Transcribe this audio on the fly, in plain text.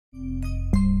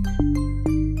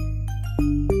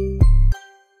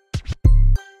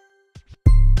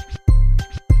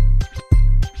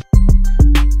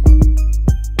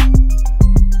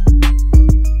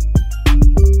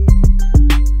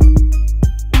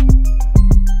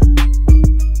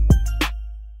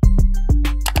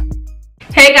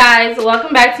guys,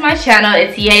 welcome back to my channel.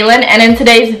 It's Yalon, and in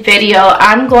today's video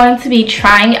I'm going to be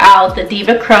trying out the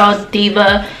Deva Curl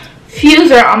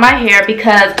DevaFuser on my hair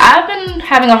because I've been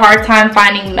having a hard time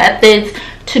finding methods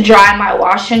to dry my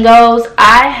wash and goes.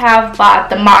 I have bought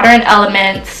the Modern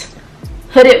Elements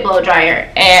hooded blow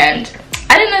dryer and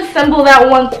I didn't assemble that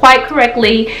one quite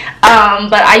correctly,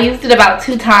 but I used it about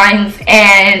 2 times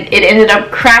and it ended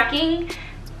up cracking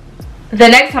the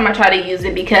next time I tried to use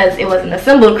it because it wasn't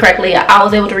assembled correctly. I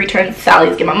was able to return to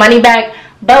Sally's, get my money back,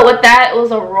 but with that it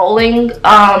was a rolling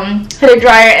hooded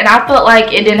dryer and I felt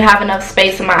like it didn't have enough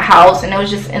space in my house and it was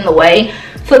just in the way.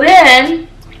 So then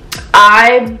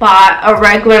I bought a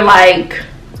regular, like,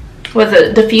 was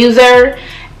it diffuser,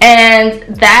 and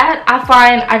that I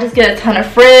find I just get a ton of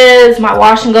frizz. My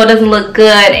wash and go doesn't look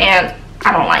good and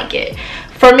I don't like it.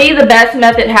 For me, the best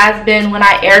method has been when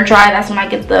I air dry. That's when I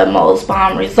get the most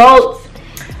bomb results.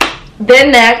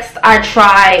 Then next, I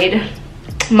tried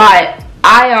my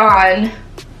Ion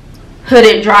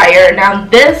hooded dryer. Now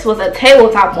this was a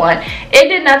tabletop one. It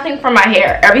did nothing for my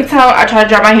hair. Every time I tried to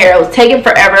dry my hair, it was taking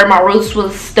forever. My roots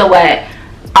was still wet.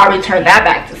 I returned that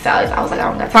back to Sally's. I was like, I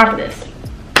don't got time for this.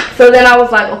 So then I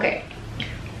was like, okay,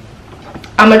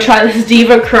 I'm gonna try this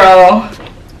Deva Curl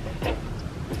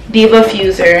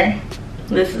DevaFuser.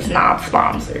 This is not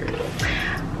sponsored.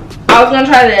 I was gonna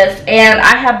try this and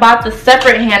I had bought the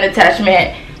separate hand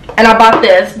attachment, and I bought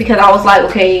this because I was like,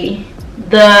 okay,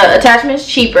 the attachment is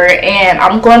cheaper and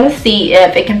I'm going to see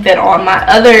if it can fit on my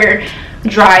other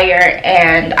dryer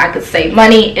and I could save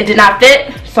money. It did not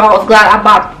fit, so I was glad I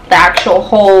bought the actual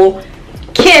whole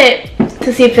kit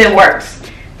to see if it works.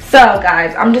 So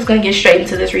guys, I'm just gonna get straight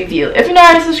into this review. If you're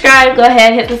not already subscribed, go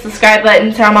ahead, hit the subscribe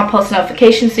button, turn on my post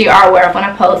notifications so you are aware of when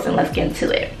I post, and let's get into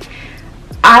it.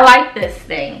 I like this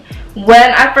thing.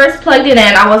 When I first plugged it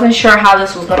in, I wasn't sure how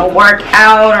this was gonna work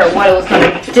out or what it was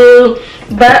gonna do,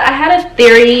 but I had a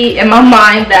theory in my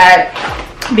mind that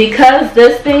because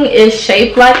this thing is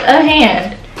shaped like a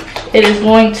hand, it is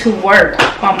going to work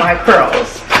on my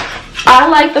curls. I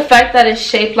like the fact that it's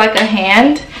shaped like a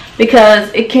hand because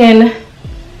it can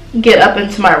get up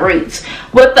into my roots.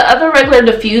 With the other regular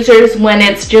diffusers, when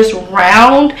it's just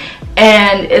round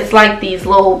and it's like these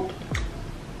little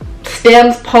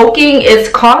stems poking, it's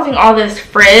causing all this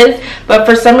frizz, but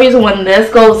for some reason when this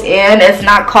goes in, it's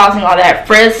not causing all that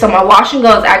frizz, so my wash and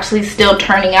go is actually still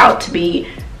turning out to be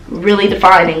really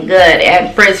defined and good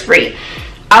and frizz free.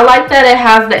 I like that it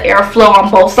has the airflow on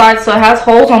both sides, so it has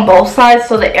holes on both sides,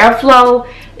 so the airflow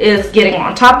is getting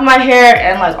on top of my hair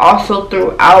and like also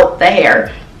throughout the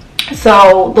hair.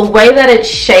 So the way that it's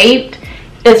shaped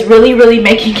is really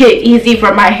making it easy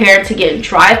for my hair to get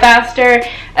dry faster,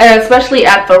 and especially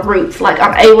at the roots. Like,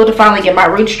 I'm able to finally get my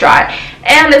roots dry,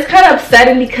 and it's kind of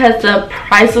upsetting because the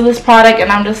price of this product,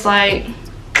 and I'm just like,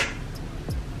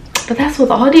 but that's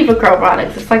with all Deva Curl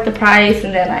products. It's like the price,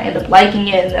 and then I end up liking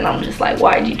it, and then I'm just like,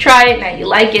 why did you try it? Now you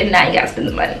like it, now you gotta spend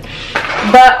the money.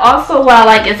 But also what I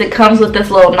like is it comes with this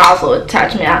little nozzle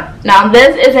attachment. Now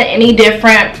this isn't any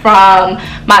different from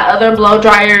my other blow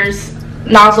dryers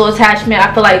nozzle attachment.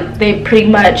 I feel like they pretty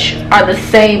much are the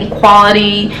same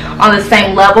quality, on the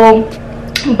same level,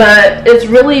 but it's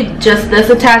really just this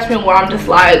attachment where I'm just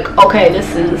like, okay,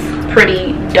 this is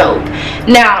pretty dope.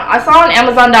 Now I saw on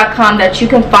Amazon.com that you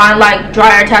can find like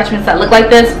dryer attachments that look like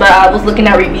this, but I was looking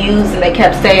at reviews and they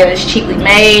kept saying it's cheaply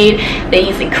made, they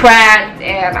easily cracked,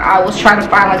 and I was trying to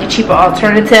find like a cheaper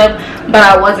alternative, but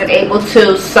I wasn't able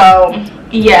to. So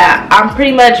yeah, I'm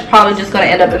pretty much probably just going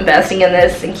to end up investing in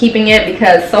this and keeping it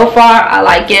because so far I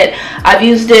like it. I've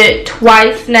used it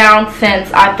twice now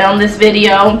since I filmed this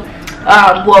video.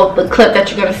 Well, the clip that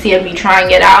you're going to see of me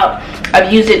trying it out,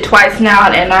 I've used it twice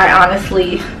now and I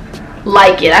honestly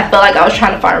like it. I feel like I was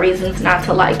trying to find reasons not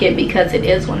to like it because it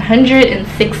is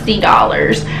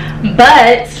 $160,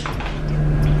 but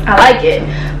I like it.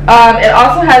 It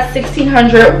also has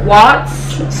 1600 watts,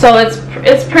 so it's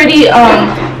pretty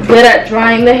good at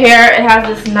drying the hair. It has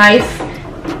this nice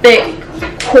thick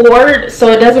cord,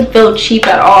 so it doesn't feel cheap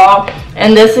at all.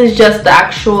 And this is just the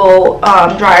actual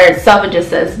dryer itself. It just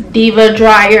says Deva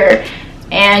dryer,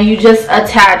 and you just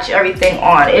attach everything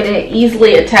on it. It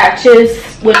easily attaches,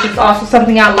 which is also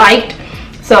something I liked.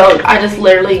 So I just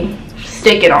literally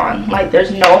stick it on. Like,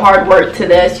 there's no hard work to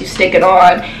this. You stick it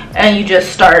on and you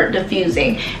just start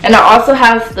diffusing. And it also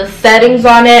has the settings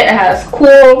on it. It has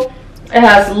cool, it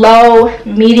has low,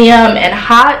 medium, and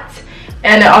hot,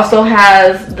 and it also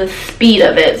has the speed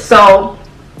of it. So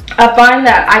I find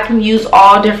that I can use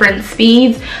all different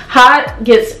speeds. Hot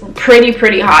gets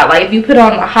pretty hot. Like, if you put it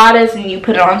on the hottest and you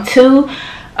put it on 2,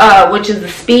 which is the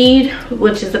speed,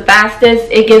 which is the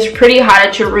fastest. It gets pretty hot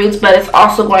at your roots, but it's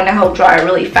also going to help dry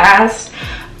really fast.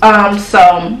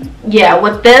 So yeah,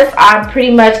 with this I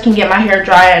pretty much can get my hair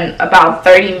dry in about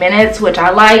 30 minutes, which I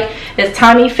like. It's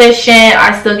time efficient,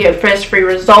 I still get frizz-free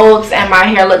results, and my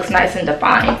hair looks nice and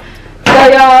defined. So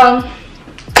y'all,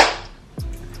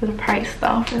 for the price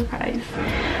though,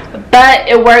 but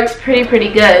it works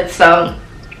pretty good. So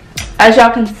as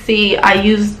y'all can see, I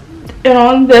used it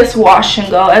on this wash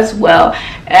and go as well,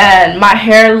 and my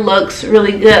hair looks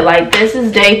really good. Like, this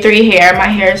is day 3 hair. My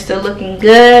hair is still looking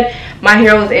good. My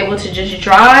hair was able to just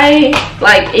dry.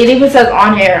 Like, it even says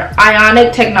on here,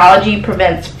 ionic technology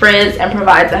prevents frizz and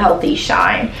provides a healthy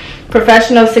shine.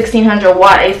 Professional 1600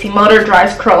 watt AC motor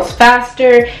dries curls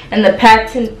faster, and the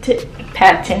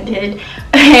patented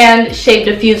hand shaped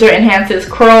diffuser enhances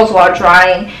curls while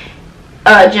drying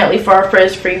gently for a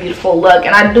frizz-free beautiful look.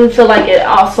 And I do feel like it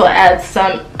also adds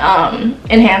some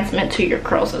enhancement to your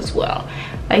curls as well.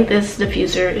 Like, this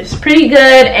diffuser is pretty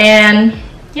good, and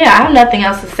yeah, I have nothing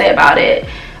else to say about it.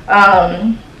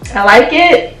 I like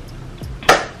it,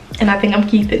 and I think I'm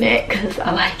keeping it because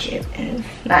I like it and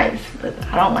it's nice, but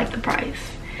I don't like the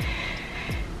price.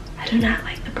 I do not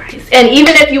like the price. And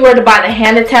even if you were to buy the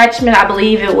hand attachment, I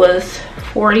believe it was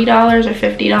 $40 or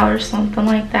 $50, something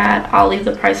like that. I'll leave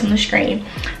the price on the screen.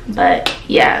 But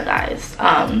yeah, guys,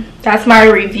 that's my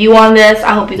review on this.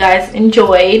 I hope you guys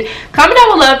enjoyed. Comment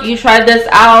down below if you tried this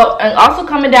out, and also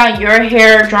comment down your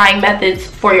hair drying methods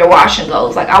for your wash and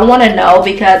goes. Like, I want to know,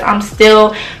 because I'm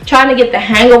still trying to get the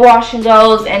hang of wash and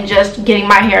goes and just getting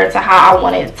my hair to how I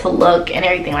want it to look and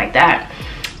everything like that.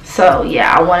 So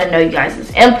yeah, I want to know you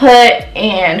guys' input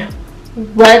and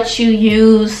what you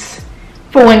use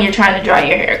for when you're trying to dry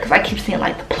your hair, because I keep seeing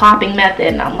like the plopping method,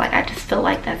 and I'm like, I just feel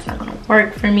like that's not gonna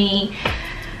work for me.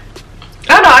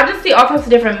 I don't know, I just see all types of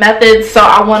different methods, so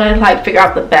I want to like figure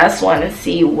out the best one and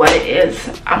see what it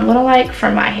is I'm gonna like for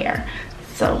my hair.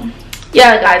 So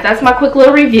yeah, guys, that's my quick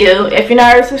little review. If you're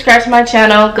not already subscribed to my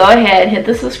channel, go ahead, hit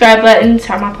the subscribe button,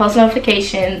 turn on my post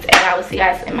notifications, and I will see you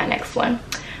guys in my next one.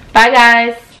 Bye,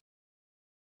 guys.